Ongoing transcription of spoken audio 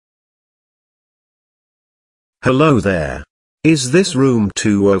Hello there. Is this room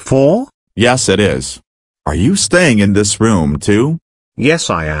 204? Yes, it is. Are you staying in this room too? Yes,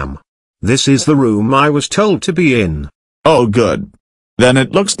 I am. This is the room I was told to be in. Oh, good. Then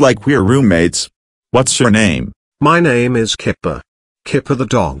it looks like we're roommates. What's your name? My name is Kipper. Kipper the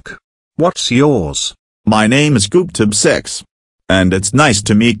dog. What's yours? My name is GoopTube6. And it's nice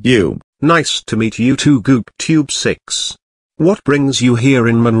to meet you. Nice to meet you too, GoopTube6. What brings you here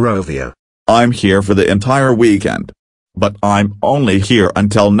in Monrovia? I'm here for the entire weekend. But I'm only here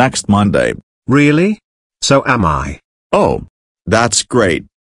until next Monday. Really? So am I. Oh, that's great.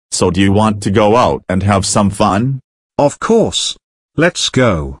 So do you want to go out and have some fun? Of course. Let's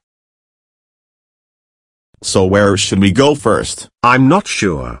go. So where should we go first? I'm not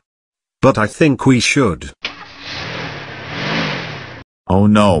sure. But I think we should. Oh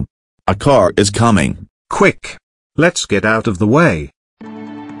no. A car is coming. Quick. Let's get out of the way.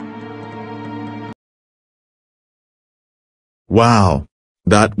 Wow.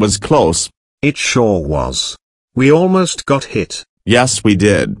 That was close. It sure was. We almost got hit. Yes, we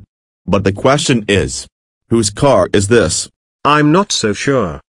did. But the question is, whose car is this? I'm not so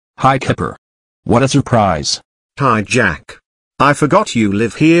sure. Hi Kipper. What a surprise. Hi Jack. I forgot you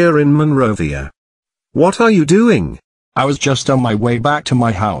live here in Monrovia. What are you doing? I was just on my way back to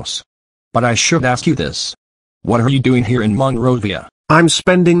my house. But I should ask you this. What are you doing here in Monrovia? I'm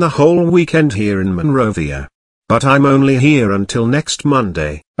spending the whole weekend here in Monrovia. But I'm only here until next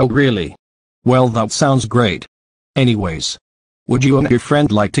Monday. Oh really? Well, that sounds great. Anyways, would you and your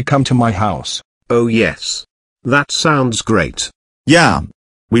friend like to come to my house? Oh yes. That sounds great. Yeah.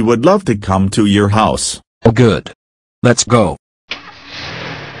 We would love to come to your house. Oh good. Let's go.